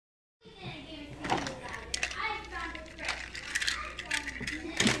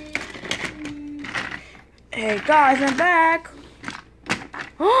Hey guys, I'm back.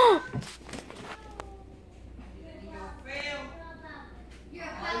 Oh!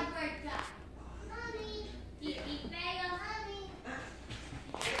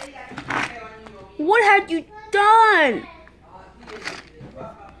 What have you done?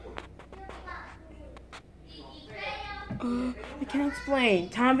 I can't explain.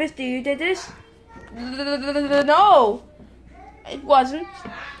 Thomas, do you did this? No, it wasn't.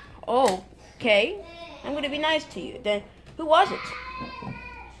 Oh, okay. I'm gonna be nice to you. Then, who was it?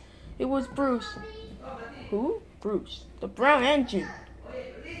 It was Bruce. Who? Bruce. The brown engine.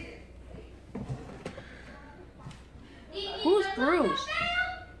 Who's Bruce?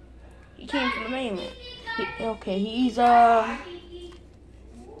 He came from the mainland.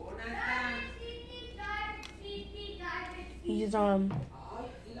 He's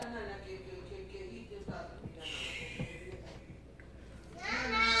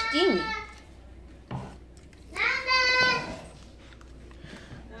Steamy.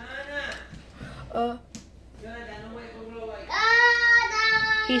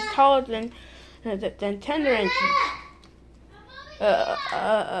 He's taller than Tender Engines.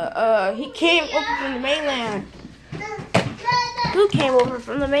 He came over from the mainland. Who came over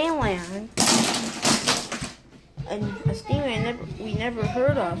from the mainland? And a steamer we never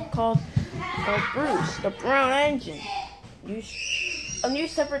heard of called Bruce, the brown engine. A new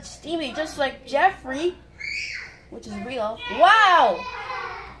separate steamy, just like Jeffrey, which is real. Wow!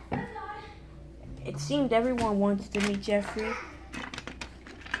 It seemed everyone wants to meet Jeffrey,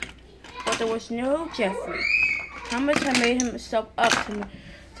 but there was no Jeffrey. Thomas had made himself up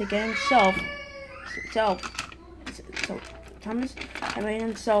to get himself. So Thomas had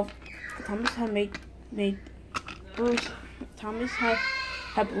made Bruce. Thomas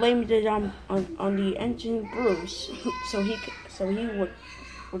had blamed it on the engine Bruce, so he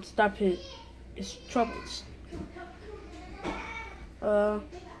would stop his troubles.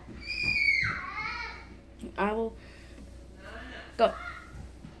 I will go.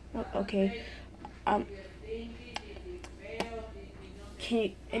 Okay.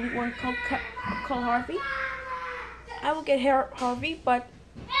 Can anyone call Harvey? I will get Harvey, but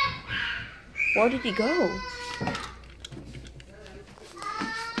where did he go?